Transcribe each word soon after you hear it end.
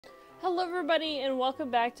Hello everybody and welcome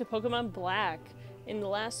back to Pokemon Black. In the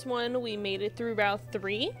last one we made it through Route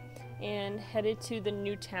 3 and headed to the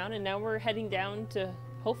new town, and now we're heading down to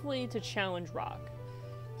hopefully to Challenge Rock.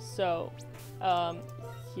 So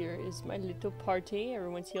here is my little party.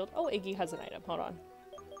 Everyone's healed. Oh, Iggy has an item. Hold on.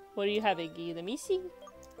 What do you have, Iggy? The Misi?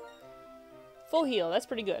 Full heal. That's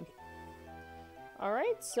pretty good.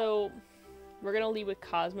 Alright, so we're gonna leave with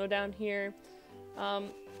Cosmo down here.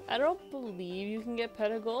 I don't believe you can get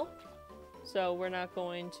Pedigle, so we're not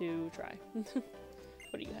going to try.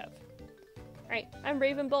 What do you have? Alright, I'm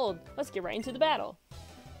brave and bold. Let's get right into the battle.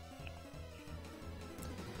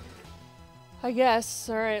 I guess.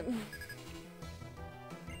 Alright.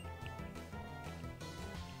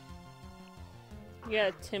 Yeah,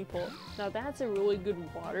 Temple. Now that's a really good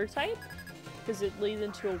water type, because it leads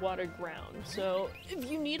into a water ground. So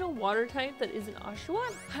if you need a water type that isn't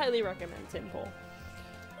Oshawott, highly recommend Temple.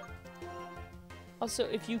 Also,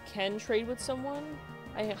 if you can trade with someone,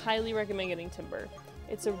 I highly recommend getting Timber.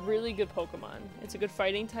 It's a really good Pokemon. It's a good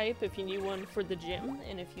fighting type if you need one for the gym,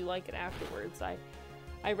 and if you like it afterwards,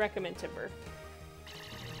 I recommend Timber.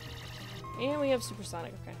 And we have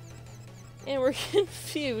Supersonic, okay. And we're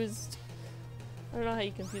confused. I don't know how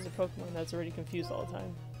you confuse a Pokemon that's already confused all the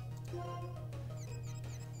time.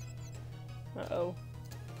 Uh-oh.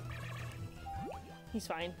 He's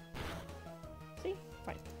fine. See?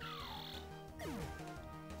 Fine.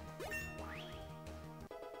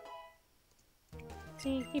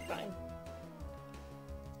 See? He's fine.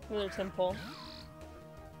 Another Temple.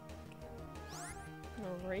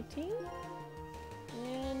 Alrighty.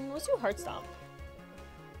 And let's do Heart Stomp.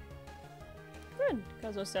 Good.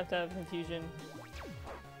 Cosmo stepped out of confusion.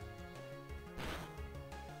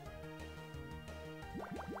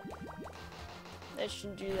 That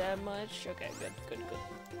shouldn't do that much. Okay, good, good,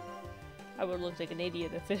 good. I would look like an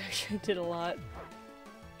idiot if it actually did a lot.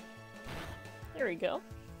 There we go.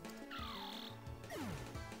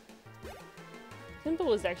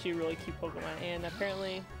 Simple is actually a really cute Pokemon, and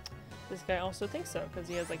apparently this guy also thinks so, because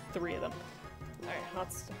he has like 3 of them. Alright,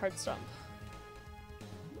 Heart Stomp.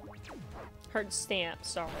 Heart Stamp,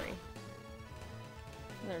 sorry.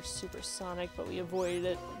 There's Supersonic, but we avoided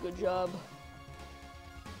it. Good job.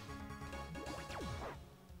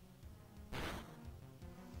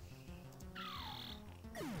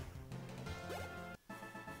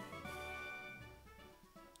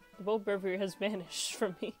 The Bolt Bravery has vanished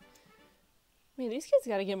from me. Man, these kids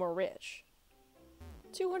gotta get more rich.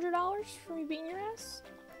 $200 for me beating your ass?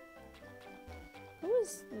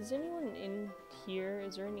 Is anyone in here?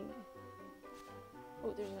 Is there any...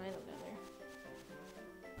 Oh, there's an item down there.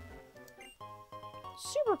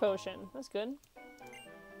 Super Potion! That's good.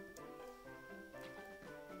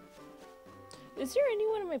 Is there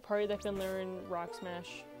anyone in my party that can learn Rock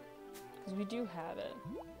Smash? Because we do have it.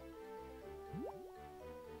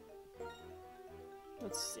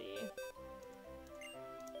 Let's see.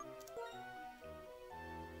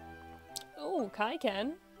 Oh, Kai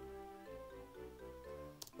can.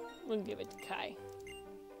 We'll give it to Kai.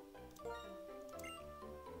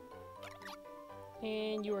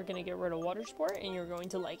 And you are going to get rid of Water Sport, and you're going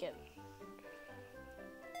to like it.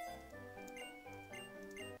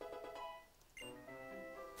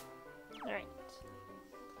 Alright.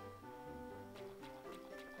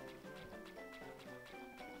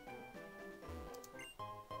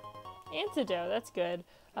 Antidote, that's good.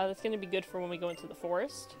 That's going to be good for when we go into the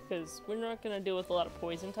forest, because we're not going to deal with a lot of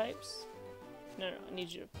poison types. No, I need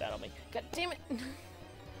you to battle me. God damn it!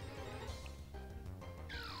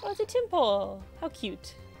 Oh, it's a Temple! How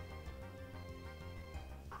cute.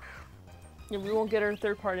 And we won't get our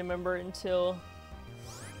third party member until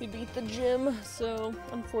we beat the gym, so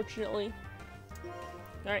unfortunately.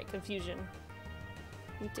 Alright, Confusion.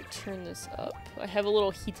 I need to turn this up. I have a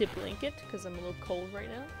little heated blanket, because I'm a little cold right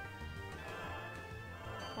now.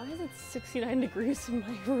 Why is it 69 degrees in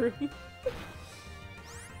my room?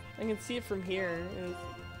 I can see it from here. It's a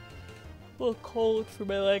little cold for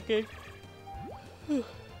my liking.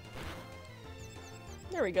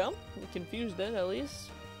 There we go. We confused it at least.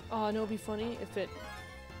 Oh, no, it'd be funny if it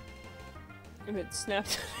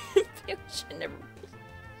snapped confusion.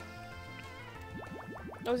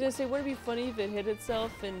 I was gonna say, would it be funny if it hit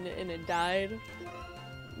itself and it died?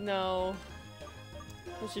 No.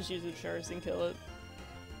 Let's just use the Charizard and kill it.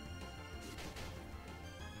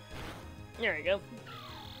 There we go.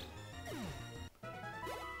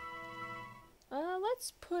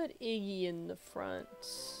 Let's put Iggy in the front.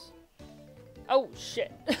 Oh,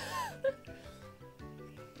 shit.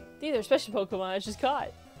 These are special Pokemon I just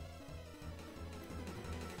caught.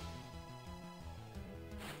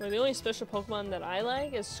 Well, the only special Pokemon that I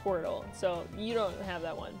like is Squirtle, so you don't have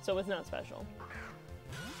that one, so it's not special.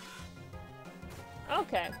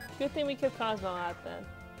 Okay, good thing we kept Cosmo out then.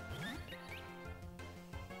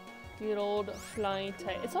 Good old flying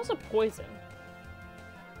type. It's also poison.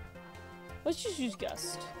 Let's just use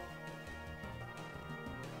Gust.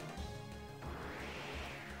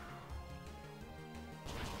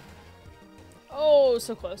 Oh,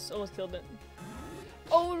 so close. Almost killed it.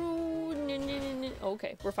 Oh, no.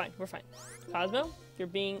 Okay, we're fine. We're fine. Cosmo, you're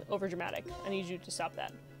being overdramatic. I need you to stop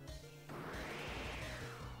that.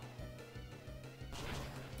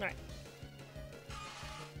 Alright.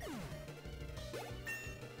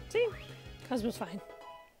 See? Cosmo's fine.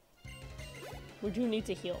 We do need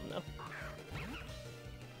to heal him, though.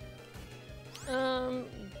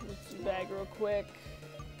 Let's bag real quick.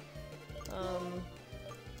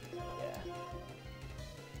 Yeah.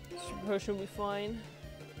 Super Potion will be fine.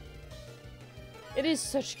 It is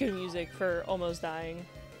such good music for almost dying.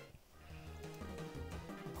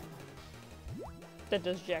 That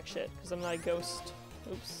does jack shit, because I'm not a ghost.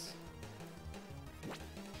 Oops.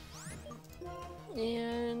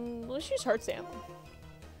 And let's use Heart Stamp.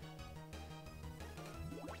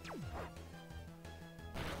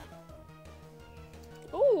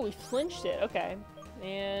 Oh, we flinched it. Okay.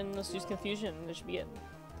 And let's use Confusion. This should be it.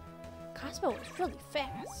 Cosmo is really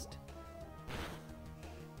fast.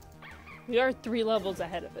 We are 3 levels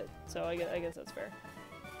ahead of it, so I guess that's fair.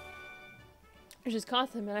 I just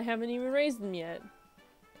caught them and I haven't even raised them yet.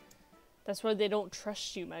 That's why they don't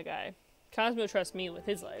trust you, my guy. Cosmo trusts me with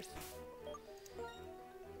his life.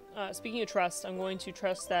 Speaking of trust, I'm going to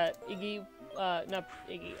trust that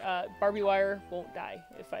Barbie Wire won't die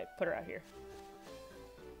if I put her out here.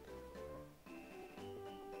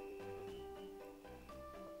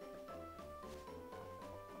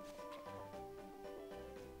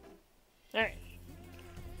 Alright.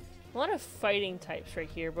 A lot of fighting types right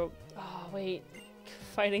here, but... Oh, wait.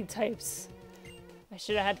 Fighting types. I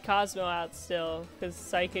should have had Cosmo out still, because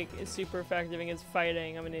Psychic is super effective against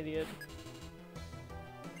fighting. I'm an idiot.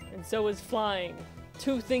 And so is Flying.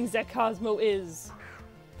 2 things that Cosmo is.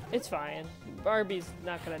 It's fine. Barbie's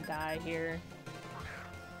not gonna die here.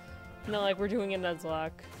 Not like we're doing a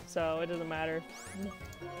Nuzlocke, so it doesn't matter.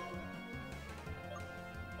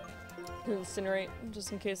 Incinerate,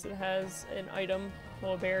 just in case it has an item.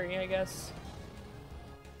 Well, a berry, I guess.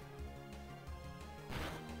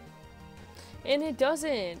 And it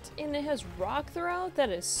doesn't! And it has Rock Throw?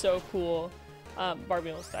 That is so cool.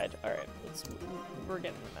 Barbie almost died. Alright, we're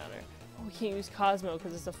getting them out of there. Oh, we can't use Cosmo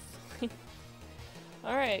because it's a flame.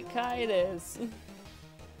 Alright, Kai it is.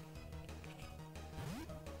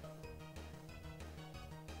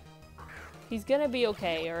 He's gonna be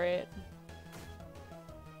okay, alright?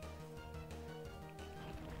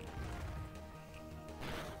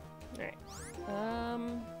 Alright.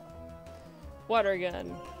 Water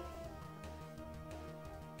gun.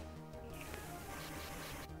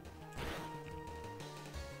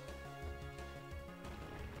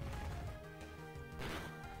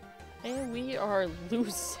 And we are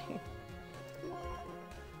losing.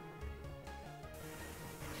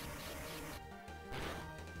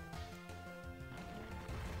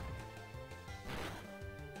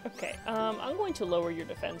 Okay, I'm going to lower your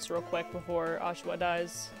defense real quick before Ashwa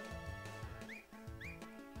dies.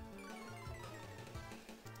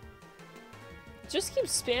 Just keep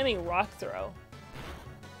spamming Rock Throw.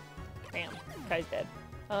 Bam, Kai's dead.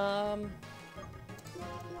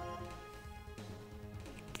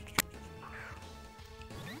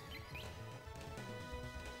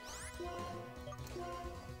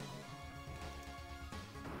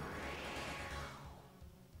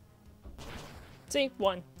 See,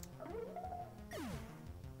 1.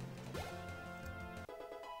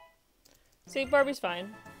 See, Barbie's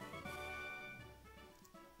fine.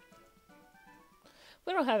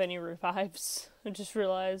 We don't have any revives. I just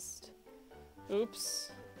realized.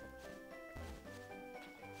 Oops.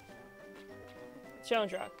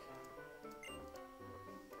 Challenge Rock.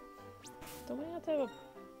 Don't we have to have a...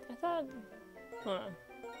 I thought... Hold on.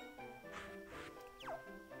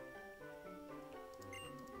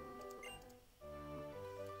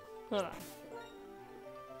 Hold on.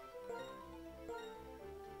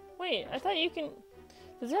 Wait, I thought you can...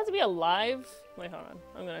 Does it have to be alive? Wait, hold on.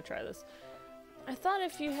 I'm gonna try this. I thought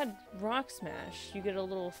if you had Rock Smash, you get a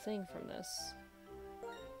little thing from this.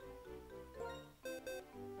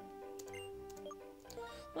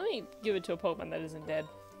 Let me give it to a Pokemon that isn't dead.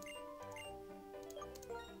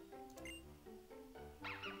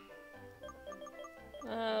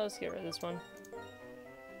 Let's get rid of this one.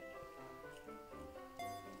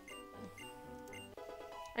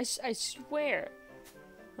 I swear.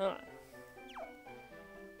 Hold on.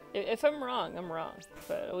 If I'm wrong, I'm wrong.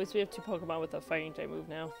 But at least we have 2 Pokemon with a fighting type move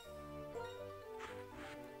now.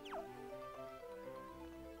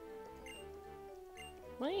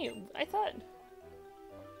 Wait, I thought...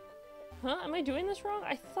 Huh? Am I doing this wrong?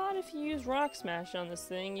 I thought if you use Rock Smash on this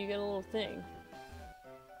thing, you get a little thing.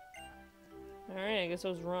 Alright, I guess I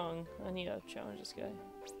was wrong. I need to challenge this guy.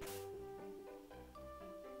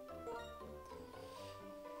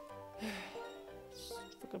 Just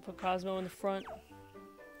gonna put Cosmo in the front.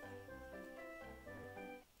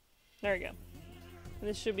 There we go. And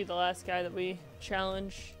this should be the last guy that we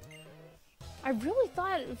challenge. I really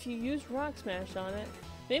thought if you use Rock Smash on it,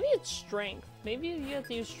 maybe it's Strength. Maybe you have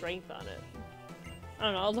to use Strength on it. I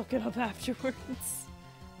don't know, I'll look it up afterwards.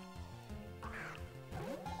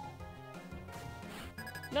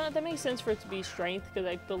 No, that makes sense for it to be Strength, because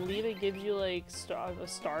I believe it gives you, like, a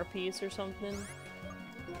star piece or something.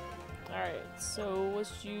 Alright, so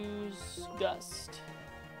let's use Gust.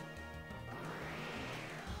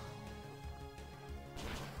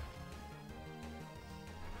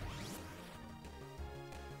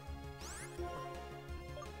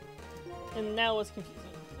 And now it's confusing.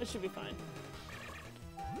 It should be fine.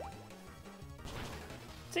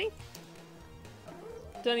 See?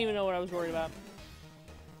 Don't even know what I was worried about.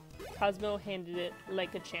 Cosmo handled it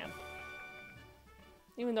like a champ.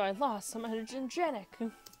 Even though I lost, I'm energetic.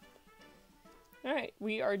 Alright,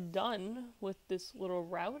 we are done with this little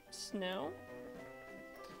route now.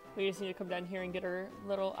 We just need to come down here and get our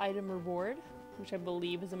little item reward, which I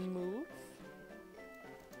believe is a move.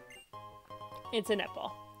 It's a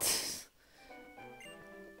netball.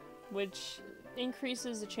 Which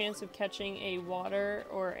increases the chance of catching a water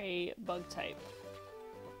or a bug type.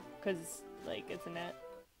 Because, like, it's a net.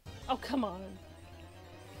 Oh, come on.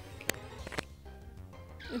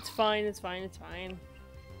 It's fine, it's fine, it's fine.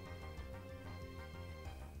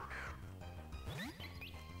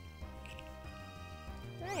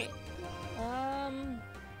 Right.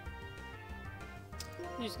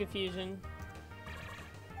 Use confusion.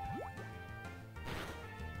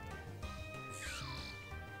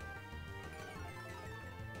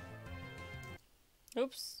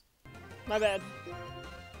 Oops. My bad.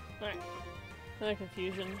 Alright. Another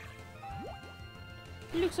confusion.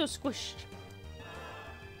 You look so squished.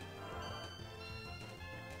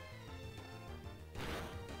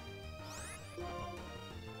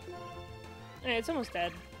 Alright, it's almost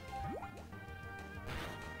dead.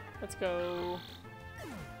 Let's go.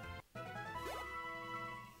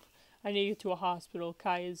 I need to get to a hospital.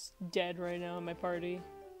 Kai is dead right now in my party.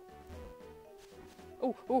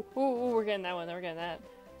 Oh, oh, oh, oh, we're getting that one. We're getting that.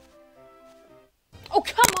 Oh,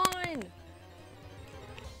 come on!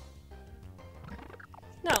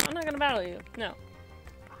 No, I'm not gonna battle you. No.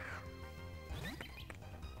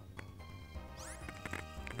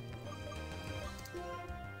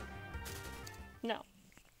 No.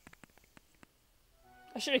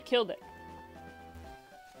 I should have killed it.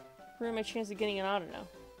 Ruined my chance of getting an auto now.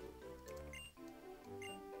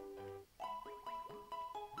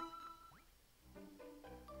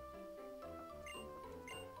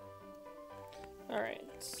 Alright,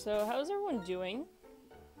 so how's everyone doing?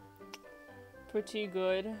 Pretty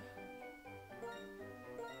good.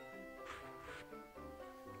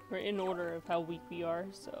 We're in order of how weak we are,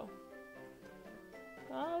 so...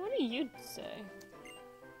 what do you say?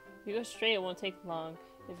 If you go straight, it won't take long.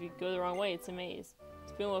 If you go the wrong way, it's a maze.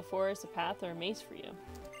 Is Pinwheel Forest a path or a maze for you?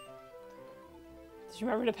 Just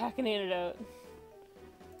remember to pack an antidote.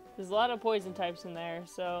 There's a lot of poison types in there,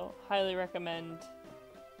 so highly recommend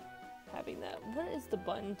having that. What is the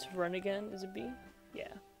button to run again? Is it B?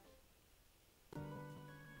 Yeah.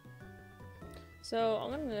 So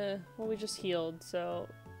I'm gonna... Well, we just healed, so...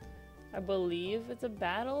 I believe it's a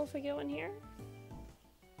battle if I go in here.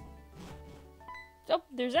 Oh,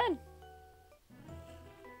 there's Ed!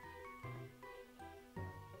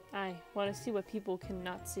 I want to see what people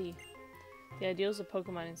cannot see. The ideals of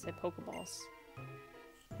Pokemon inside Pokeballs.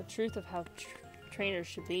 The truth of how trainers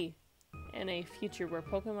should be. In a future where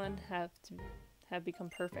Pokemon have become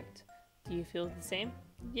perfect. Do you feel the same?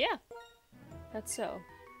 Yeah! That's so.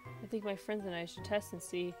 I think my friends and I should test and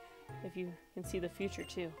see if you can see the future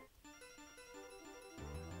too.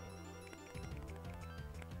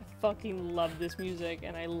 I fucking love this music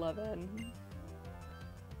and I love it.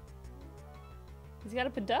 He's got a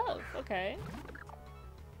Pidove, okay.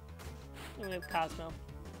 I'm gonna have Cosmo.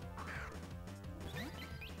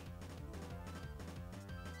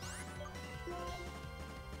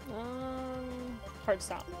 Hard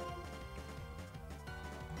stop.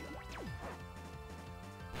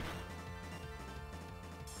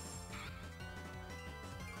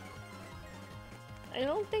 I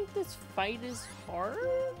don't think this fight is hard.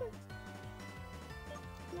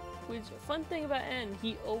 Which, fun thing about N,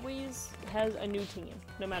 he always has a new team,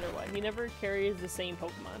 no matter what. He never carries the same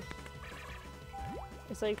Pokemon.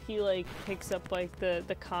 It's like he like picks up like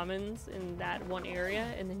the commons in that one area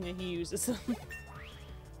and then he uses them.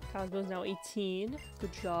 Cosmo's now 18.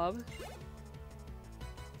 Good job.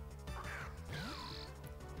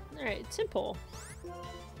 Alright, simple.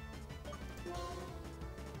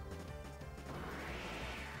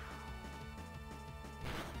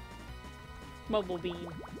 Mobile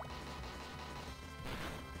Beam.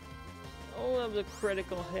 Oh, that was a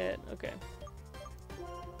critical hit. Okay.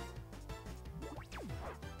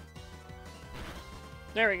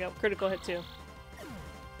 There we go. Critical hit too.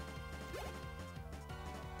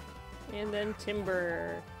 And then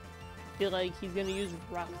Timber. Feel like he's gonna use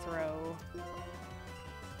Rock Throw.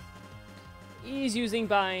 He's using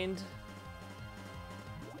Bind.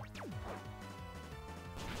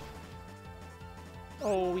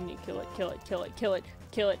 Oh, we need to kill it, kill it, kill it, kill it,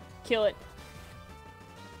 kill it, kill it.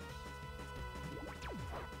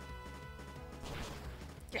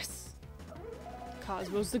 Yes!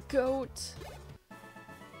 Cosmo's the GOAT! I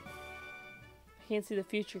can't see the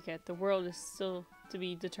future yet. The world is still to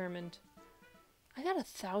be determined. I got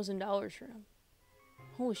 $1,000 for him.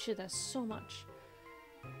 Holy shit, that's so much.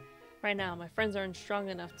 Right now, my friends aren't strong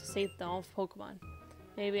enough to save all of Pokemon.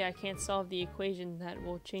 Maybe I can't solve the equation that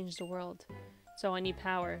will change the world. So I need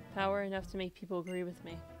power. Power enough to make people agree with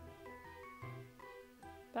me.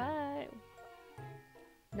 Bye!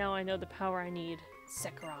 Now I know the power I need.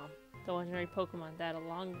 Sekrom, the legendary Pokemon that,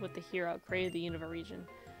 along with the hero, created the Unova region.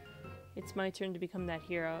 It's my turn to become that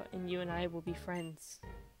hero, and you and I will be friends.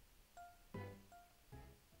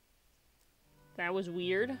 That was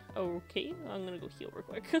weird. Okay, I'm gonna go heal real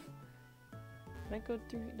quick. Can I go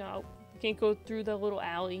through? No, I can't go through the little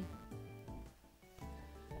alley.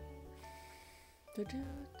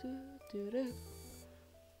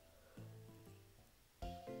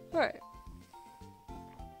 Alright.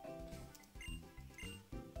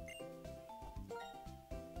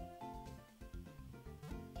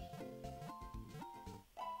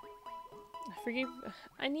 I forget.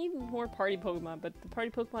 I need more party Pokemon, but the party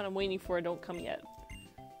Pokemon I'm waiting for don't come yet.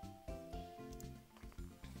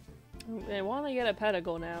 I want to get a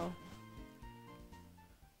Pedigle now.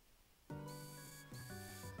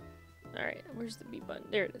 Alright, where's the B button?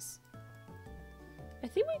 There it is. I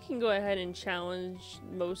think we can go ahead and challenge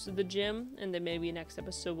most of the gym, and then maybe next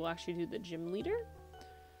episode we'll actually do the gym leader.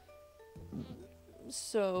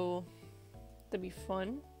 So, that'd be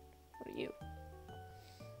fun. What are you?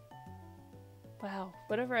 Wow,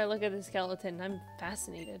 whenever I look at the skeleton, I'm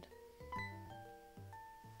fascinated.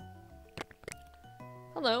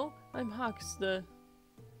 Hello, I'm Hawks, the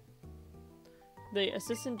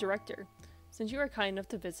assistant director. Since you are kind enough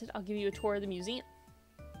to visit, I'll give you a tour of the museum.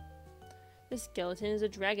 This skeleton is a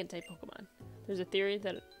dragon-type Pokemon. There's a theory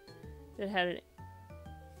that it had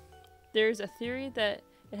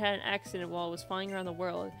an accident while it was flying around the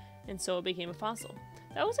world, and so it became a fossil.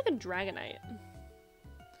 That was like a Dragonite.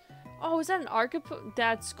 Oh, is that an Archepo?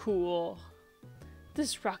 That's cool.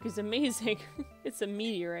 This rock is amazing. It's a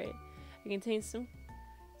meteorite. It contains some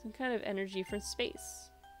kind of energy from space.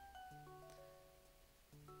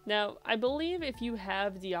 Now, I believe if you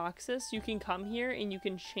have Deoxys, you can come here and you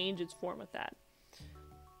can change its form with that.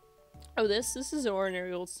 Oh, this is an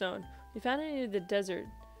ordinary old stone. We found it in the desert,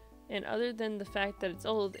 and other than the fact that it's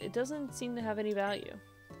old, it doesn't seem to have any value.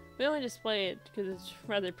 We only display it because it's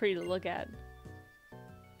rather pretty to look at.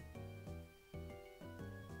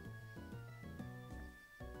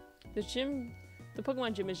 The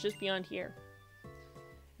Pokemon gym is just beyond here.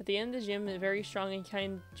 At the end of the gym, a very strong and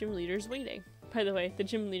kind gym leader is waiting. By the way, the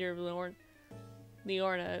gym leader of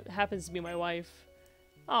Leorna happens to be my wife.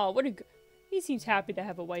 Oh, what a he seems happy to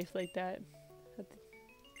have a wife like that.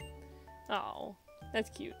 Oh, that's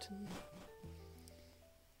cute.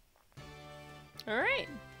 Alright.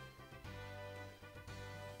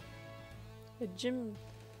 The gym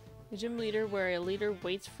leader, where a leader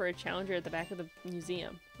waits for a challenger at the back of the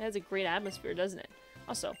museum. It has a great atmosphere, doesn't it?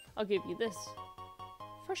 Also, I'll give you this.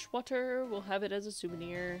 Fresh water, we'll have it as a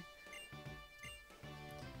souvenir.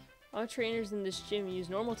 All trainers in this gym use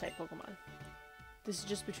normal type Pokemon. This is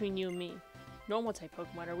just between you and me. Normal type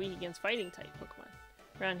Pokemon are weak against fighting type Pokemon.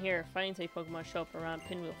 Around here, fighting type Pokemon show up around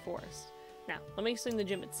Pinwheel Forest. Now, let me explain the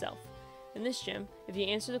gym itself. In this gym, if you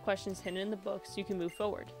answer the questions hidden in the books, you can move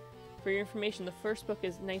forward. For your information, the first book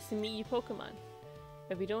is Nice to Meet You Pokemon.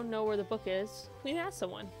 If you don't know where the book is, please ask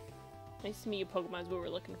someone. Nice to Meet You Pokemon is what we're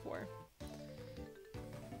looking for.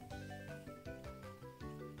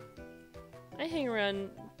 I hang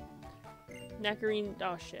around Nectarine.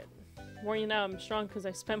 Oh shit. Warning you now, I'm strong because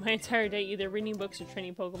I spent my entire day either reading books or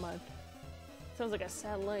training Pokemon. Sounds like a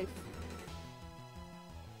sad life.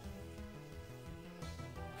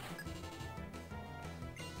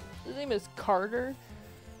 His name is Carter.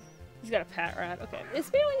 He's got a pat rat. Okay.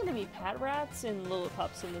 It's mainly gonna be pat rats and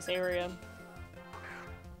Lillipups in this area.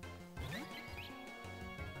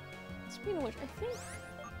 Speaking of which,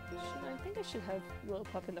 I think I should have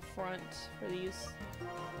Lillipup in the front for these.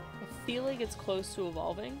 I feel like it's close to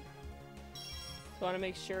evolving. So I want to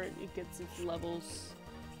make sure it gets its levels.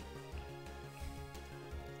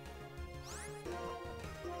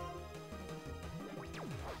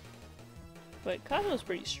 But Cosmo's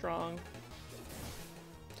pretty strong.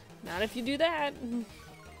 Not if you do that.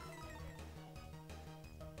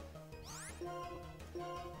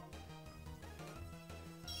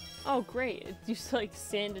 Oh great, it used to like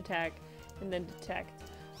sand attack and then detect.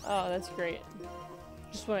 Oh, that's great.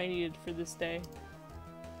 Just what I needed for this day.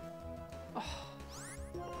 Oh.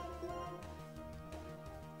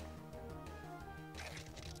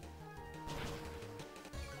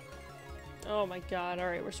 Oh my god,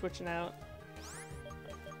 alright, we're switching out.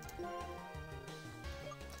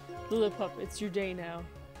 Lillipup, it's your day now.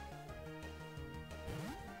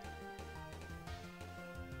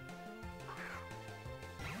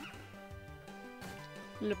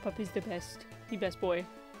 Lillipup is the best boy.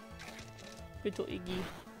 Little Iggy.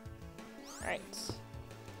 Alright.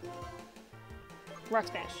 Rock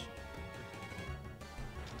Smash.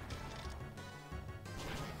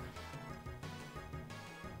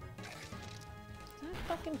 Stop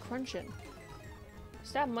fucking crunching.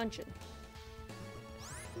 Stop munching.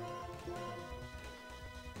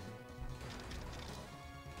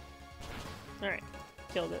 Alright,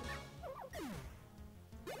 killed it.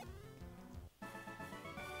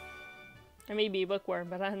 I may be a bookworm,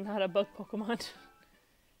 but I'm not a book Pokemon.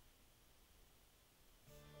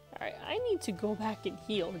 Alright, I need to go back and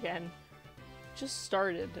heal again. Just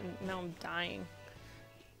started and now I'm dying.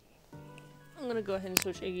 I'm gonna go ahead and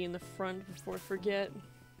switch Iggy in the front before I forget.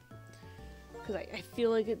 Because I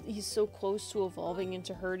feel like he's so close to evolving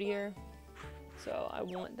into Herdier. So I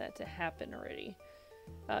want that to happen already.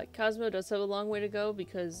 Cosmo does have a long way to go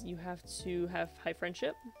because you have to have high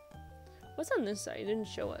friendship. What's on this side? It didn't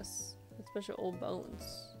show us. It's a bunch of old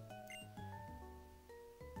bones.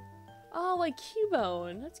 Oh, like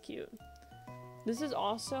Cubone. That's cute. This is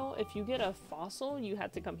also, if you get a fossil, you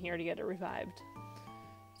have to come here to get it revived.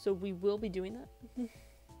 So we will be doing that.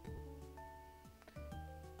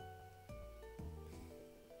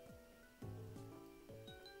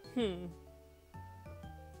 I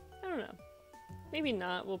don't know. Maybe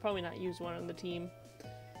not. We'll probably not use one on the team.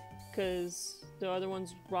 Because the other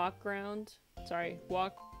one's rock ground. Sorry,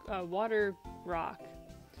 water rock.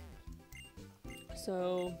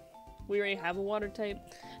 So we already have a water type.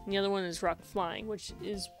 And the other one is rock flying, which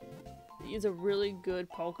is a really good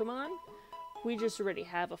Pokemon. We just already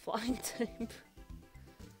have a flying type.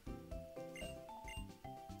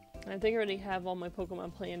 I think I already have all my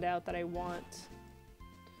Pokemon planned out that I want.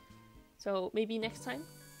 So maybe next time?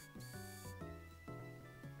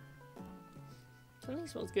 Something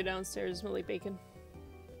smells good downstairs. It smells like bacon.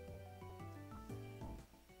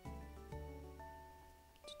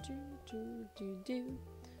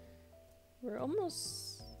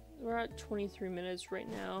 We're at 23 minutes right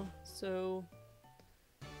now, so...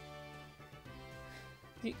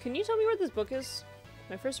 Can you tell me where this book is?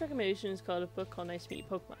 My first recommendation is called a book called Nice to Meet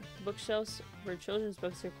You Pokemon. The bookshelves for children's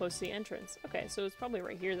books are close to the entrance. Okay, so it's probably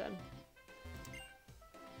right here then.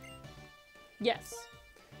 Yes!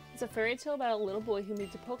 It's a fairy tale about a little boy who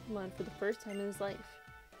meets a Pokemon for the first time in his life.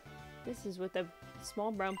 This is with a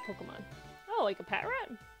small brown Pokemon. Oh, like a pat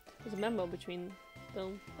rat? There's a memo between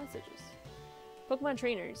the messages. Pokemon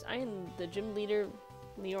trainers, I am the gym leader,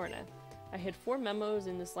 Leorna. I hid 4 memos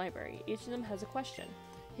in this library. Each of them has a question.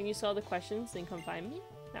 Can you solve the questions, then come find me?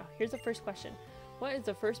 Now, here's the first question. What is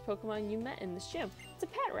the first Pokemon you met in this gym? It's a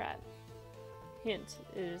pat rat. Hint,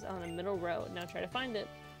 it is on the middle row. Now try to find it.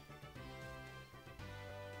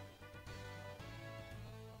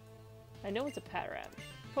 I know it's a pat rat.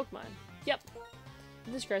 Pokemon. Yep.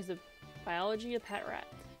 It describes the biology of pat rat.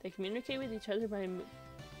 They communicate with each other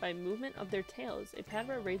by movement of their tails. A pat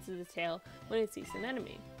rat raises its tail when it sees an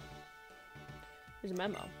enemy. There's a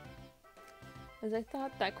memo. As I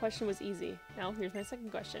thought that question was easy. Now here's my second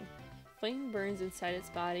question. Flame burns inside its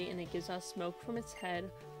body and it gives off smoke from its head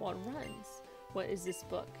while it runs. What is this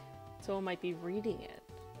book? Someone might be reading it.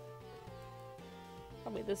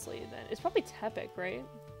 Probably this lady then. It's probably Tepic, right?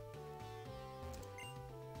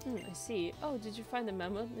 I see. Oh, did you find the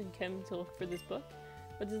memo and came to look for this book?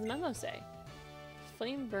 What does the memo say?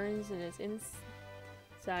 Flame burns in its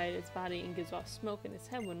inside its body and gives off smoke in its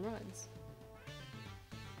head when it runs.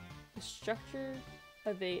 The structure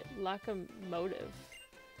of a locomotive.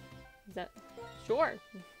 Is that... Sure!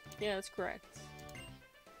 Yeah, that's correct.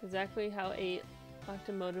 Exactly how a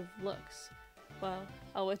locomotive looks. Well,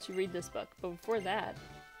 I'll let you read this book, but before that,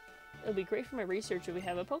 it'll be great for my research if we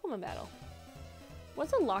have a Pokemon battle.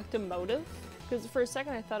 What's a locomotive? Because for a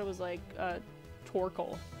second I thought it was like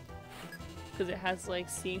Torkoal. Because it has like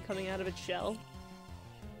steam coming out of its shell.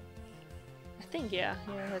 I think, yeah,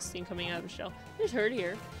 it has steam coming out of its shell. There's Herd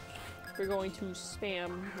here. We're going to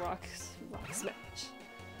spam rock smash.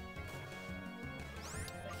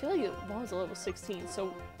 I feel like it was a level 16,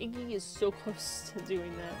 so Iggy is so close to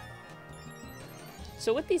doing that.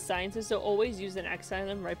 So with these scientists, they'll always use an X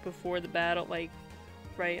item right before the battle, like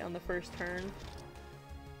right on the first turn.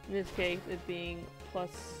 In this case, it being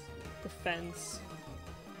plus defense.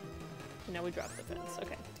 And now we drop defense.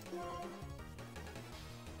 Okay.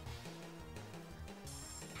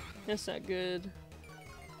 That's not good.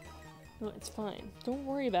 No, it's fine. Don't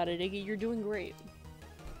worry about it, Iggy. You're doing great.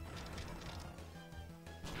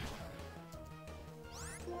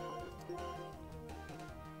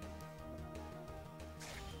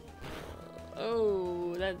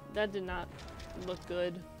 Oh, that did not look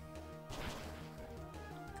good.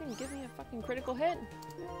 Couldn't give me a fucking critical hit.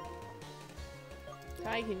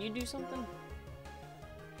 Kai, can you do something?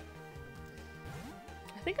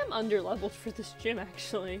 I think I'm under-leveled for this gym,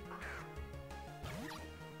 actually.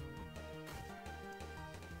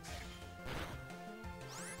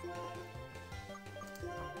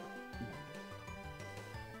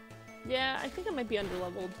 Yeah, I think I might be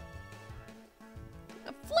under-leveled.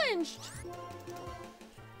 I flinched!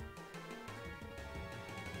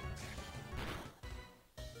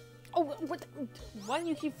 Oh, what? Why do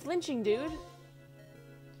you keep flinching, dude?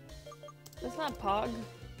 That's not Pog.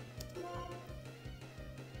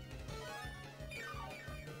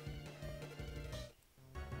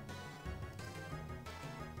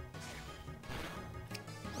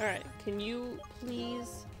 Alright, can you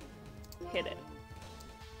please hit it?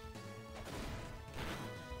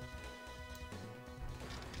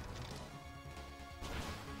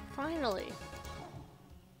 Finally!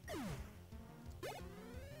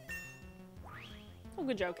 Oh,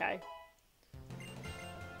 good joke, Kai.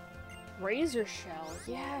 Razor Shell,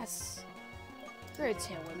 yes! You're a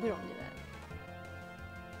Tailwind, we don't do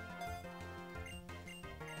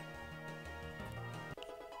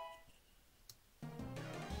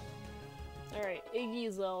that. Alright,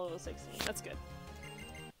 Iggy's level 16, that's good.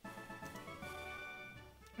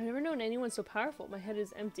 I've never known anyone so powerful, my head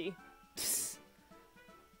is empty.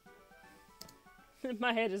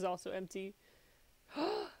 My head is also empty.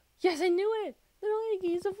 Yes, I knew it! Little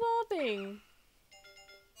Iggy's evolving!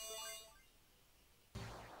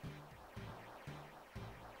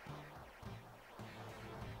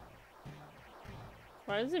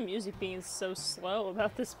 Why is the music being so slow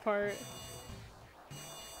about this part?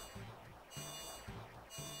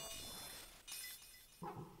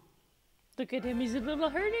 Look at him, he's a little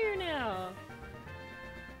herdier now!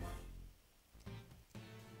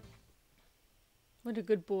 What a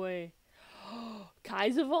good boy.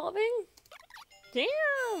 Kai's evolving?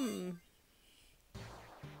 Damn!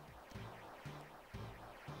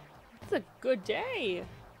 It's a good day!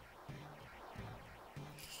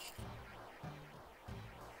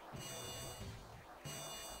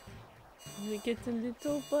 We get a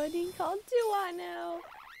little buddy called Dua now.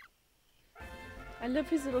 I love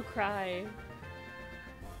his little cry.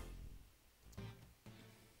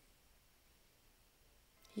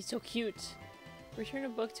 He's so cute. Return a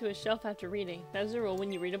book to a shelf after reading. That is a rule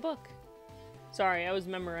when you read a book. Sorry, I was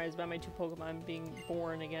memorized by my two Pokemon being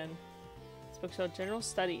born again. This book's called General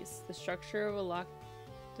Studies. The structure of a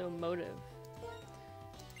locomotive.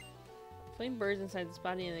 Flame burns inside its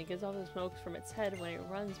body and it gives off the smoke from its head when it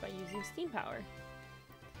runs by using steam power.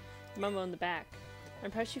 Mumbo in the back. I'm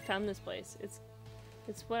impressed you found this place. It's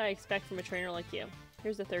what I expect from a trainer like you.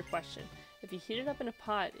 Here's the third question. If you heat it up in a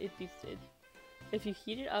pot,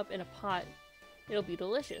 it'll be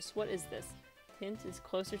delicious. What is this? Hint is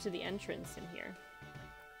closer to the entrance in here.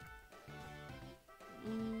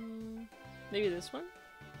 Maybe this one?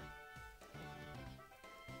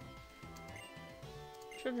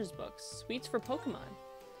 Children's books. Sweets for Pokemon.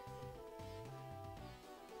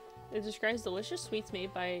 It describes delicious sweets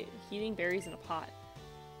made by heating berries in a pot.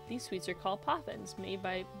 These sweets are called poffins, made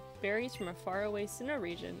by berries from a faraway Sinnoh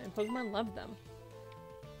region, and Pokemon love them.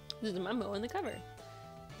 There's a memo in the cover.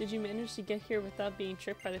 Did you manage to get here without being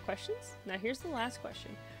tricked by the questions? Now here's the last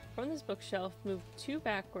question. From this bookshelf, move 2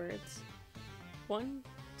 backwards, 1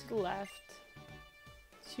 to the left,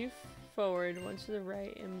 2 forward, 1 to the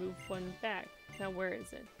right, and move 1 back. Now where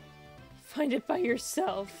is it? Find it by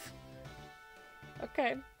yourself.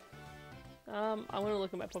 Okay. I'm gonna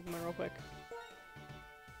look at my Pokemon real quick.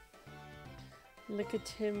 Look at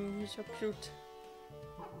him, he's so cute.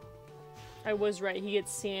 I was right, he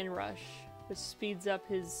gets Sand Rush, which speeds up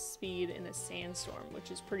his speed in a sandstorm,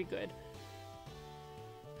 which is pretty good.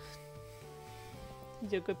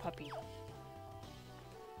 He's a good puppy.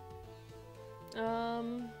 Yeah,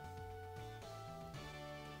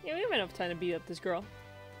 we have enough time to beat up this girl.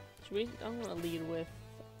 Should we? I want to lead with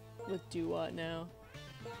Do-What now.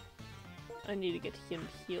 I need to get him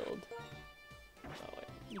healed. Oh, wait.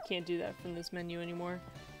 You can't do that from this menu anymore.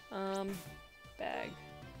 Bag.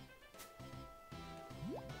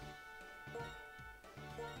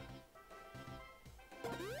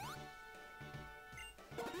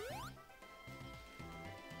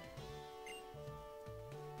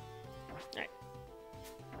 Alright.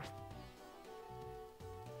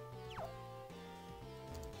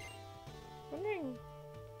 Wondering,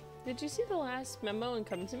 did you see the last memo and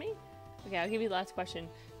come to me? Okay, I'll give you the last question.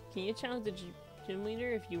 Can you challenge the gym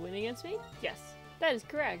leader if you win against me? Yes, that is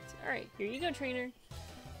correct. Alright, here you go, trainer.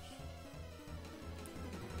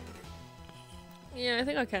 Yeah, I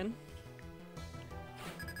think I can.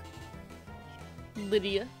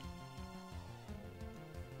 Lydia.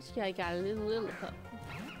 This guy got a little pup.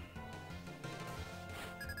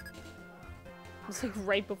 It's like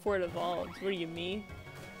right before it evolves. What do you mean?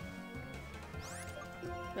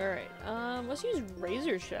 Alright, let's use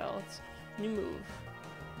Razor Shell. It's a new move.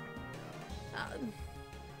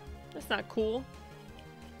 That's not cool.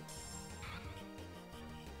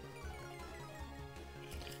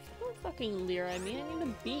 Don't fucking leer at me. I need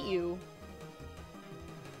to beat you.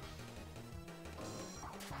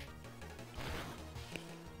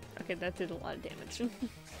 Okay, that did a lot of damage.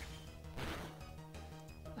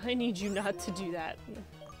 I need you not to do that.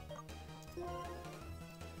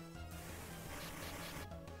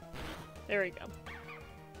 There we go.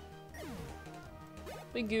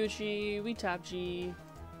 We Gucci, we Top G.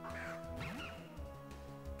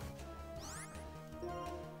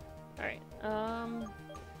 Alright,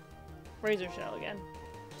 Razor Shell again.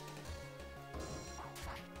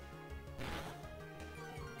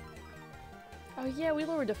 Oh yeah, we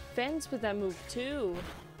lower defense with that move too.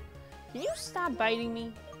 Can you stop biting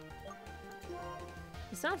me?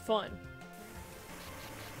 It's not fun.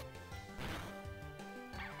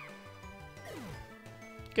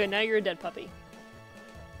 Good, now you're a dead puppy.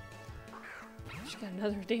 She got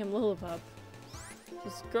another damn Lillipup.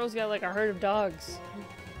 This girl's got like a herd of dogs.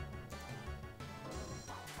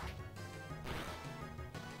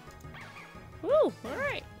 Woo!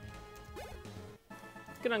 Alright.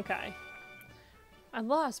 Good on Kai. I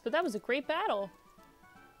lost, but that was a great battle.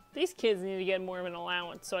 These kids need to get more of an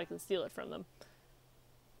allowance so I can steal it from them.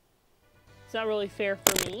 It's not really fair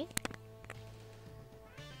for me.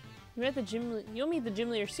 You'll meet the gym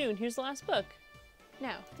leader soon. Here's the last book.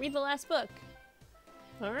 Now, read the last book.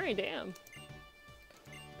 Alright, damn.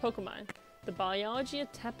 Pokemon. The biology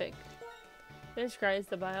of Tepig. It describes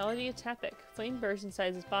the biology of Tepig. Flame bursts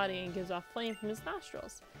inside his body and gives off flame from his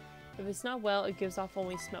nostrils. If it's not well, it gives off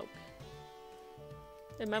only smoke.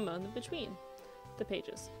 A memo in between the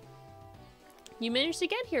pages. You managed to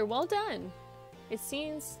get here. Well done. It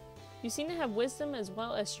seems you seem to have wisdom as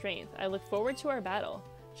well as strength. I look forward to our battle.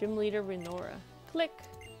 Gym leader Renora. Click.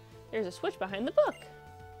 There's a switch behind the book.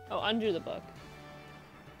 Oh, under the book.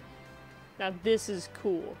 Now this is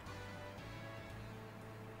cool.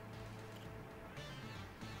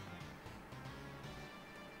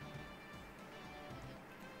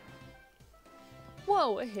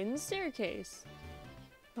 Whoa, a hidden staircase.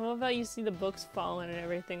 I love how you see the books falling and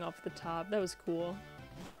everything off the top. That was cool.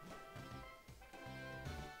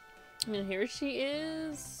 And here she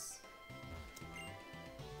is.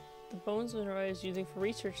 The bones Monroe is using for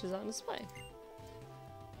research is on display.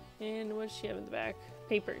 And what does she have in the back?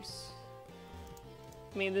 Papers.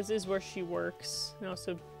 I mean, this is where she works. And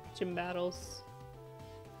also gym battles.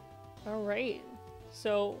 Alright.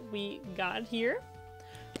 So we got here.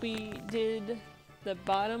 We did the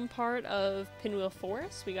bottom part of Pinwheel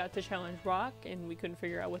Forest. We got to challenge Rock and we couldn't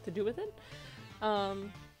figure out what to do with it.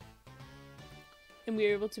 And we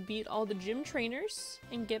were able to beat all the gym trainers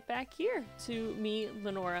and get back here to meet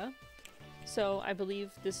Lenora. So I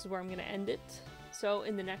believe this is where I'm going to end it. So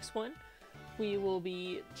in the next one, we will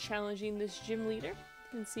be challenging this gym leader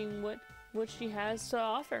and seeing what she has to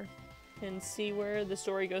offer and see where the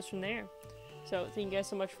story goes from there. So thank you guys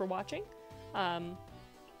so much for watching.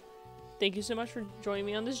 Thank you so much for joining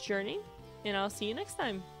me on this journey, and I'll see you next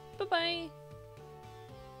time. Bye-bye!